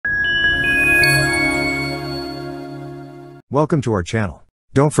Welcome to our channel.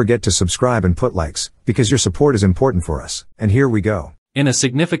 Don't forget to subscribe and put likes, because your support is important for us. And here we go. In a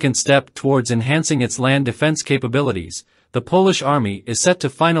significant step towards enhancing its land defense capabilities, the Polish Army is set to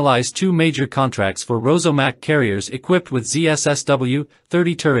finalize two major contracts for Rosomak carriers equipped with ZSSW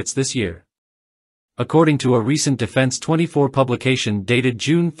 30 turrets this year. According to a recent Defense 24 publication dated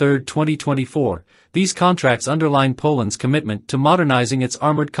June 3, 2024, these contracts underline Poland's commitment to modernizing its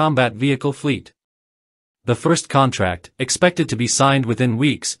armored combat vehicle fleet. The first contract, expected to be signed within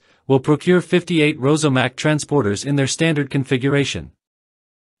weeks, will procure 58 Rosomak transporters in their standard configuration.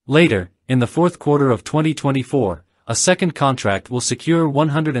 Later, in the fourth quarter of 2024, a second contract will secure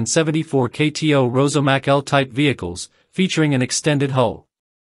 174 KTO Rosomak L-type vehicles, featuring an extended hull.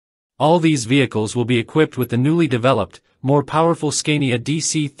 All these vehicles will be equipped with the newly developed, more powerful Scania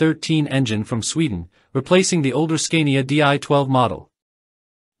DC-13 engine from Sweden, replacing the older Scania DI-12 model.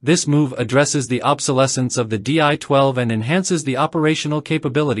 This move addresses the obsolescence of the DI-12 and enhances the operational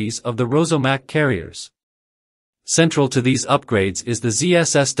capabilities of the Rosomak carriers. Central to these upgrades is the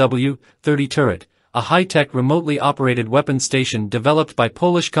ZSSW 30 turret, a high-tech remotely operated weapon station developed by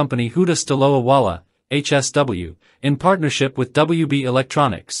Polish company Huta Stalowa Wała, HSW, in partnership with WB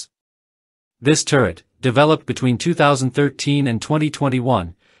Electronics. This turret, developed between 2013 and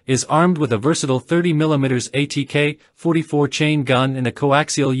 2021, is armed with a versatile 30mm ATK 44 chain gun and a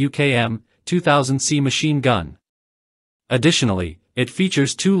coaxial UKM 2000C machine gun. Additionally, it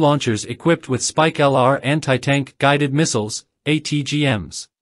features two launchers equipped with Spike LR anti-tank guided missiles, ATGMs.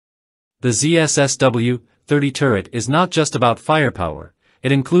 The ZSSW 30 turret is not just about firepower,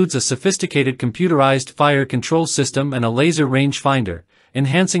 it includes a sophisticated computerized fire control system and a laser rangefinder,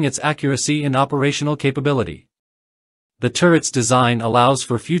 enhancing its accuracy and operational capability. The turret's design allows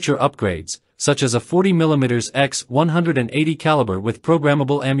for future upgrades, such as a 40mm x 180 caliber with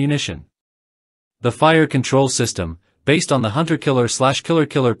programmable ammunition. The fire control system, based on the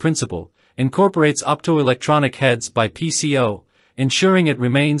hunter-killer/killer-killer principle, incorporates optoelectronic heads by PCO, ensuring it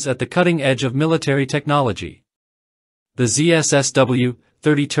remains at the cutting edge of military technology. The ZSSW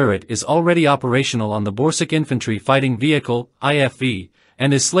 30 turret is already operational on the Borsuk Infantry Fighting Vehicle (IFV),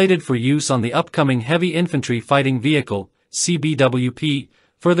 and is slated for use on the upcoming Heavy Infantry Fighting Vehicle (CBWP),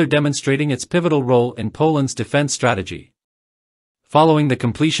 further demonstrating its pivotal role in Poland's defense strategy. Following the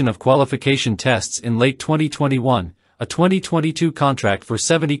completion of qualification tests in late 2021, a 2022 contract for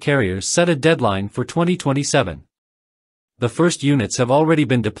 70 carriers set a deadline for 2027. The first units have already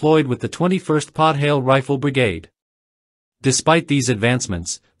been deployed with the 21st Podhale Rifle Brigade. Despite these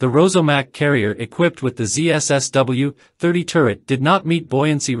advancements, the Rosomak carrier equipped with the ZSSW 30 turret did not meet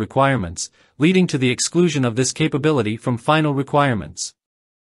buoyancy requirements, leading to the exclusion of this capability from final requirements.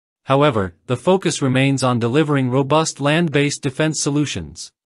 However, the focus remains on delivering robust land-based defense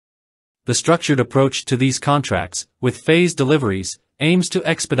solutions. The structured approach to these contracts, with phased deliveries, aims to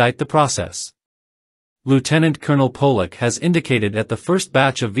expedite the process. Lieutenant Colonel Polak has indicated that the first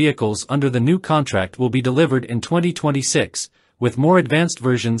batch of vehicles under the new contract will be delivered in 2026, with more advanced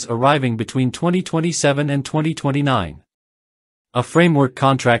versions arriving between 2027 and 2029. A framework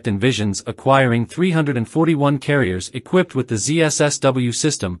contract envisions acquiring 341 carriers equipped with the ZSSW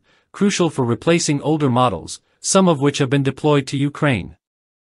system, crucial for replacing older models, some of which have been deployed to Ukraine.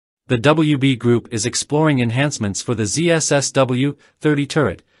 The WB Group is exploring enhancements for the ZSSW 30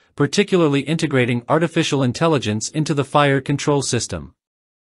 turret, particularly integrating artificial intelligence into the fire control system.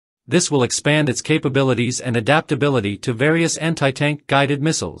 This will expand its capabilities and adaptability to various anti-tank guided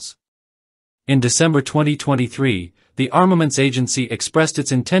missiles. In December 2023, the Armaments Agency expressed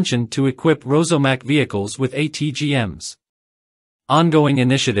its intention to equip Rosomak vehicles with ATGMs. Ongoing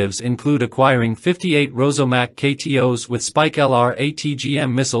initiatives include acquiring 58 Rosomak KTOs with Spike LR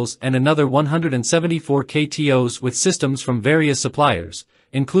ATGM missiles and another 174 KTOs with systems from various suppliers,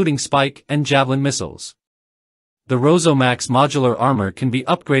 including Spike and Javelin missiles. The Rosomak's modular armor can be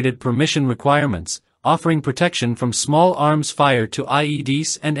upgraded per mission requirements, offering protection from small arms fire to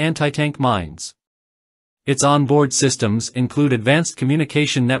IEDs and anti-tank mines. Its onboard systems include advanced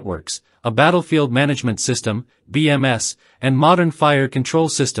communication networks, a battlefield management system, BMS, and modern fire control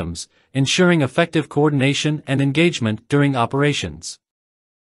systems, ensuring effective coordination and engagement during operations.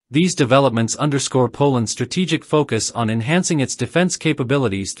 These developments underscore Poland's strategic focus on enhancing its defense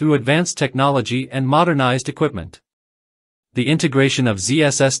capabilities through advanced technology and modernized equipment. The integration of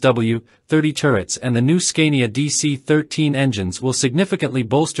ZSSW 30 turrets and the new Scania DC-13 engines will significantly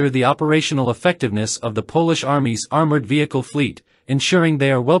bolster the operational effectiveness of the Polish Army's armored vehicle fleet, ensuring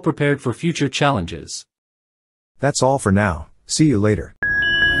they are well prepared for future challenges. That's all for now. See you later.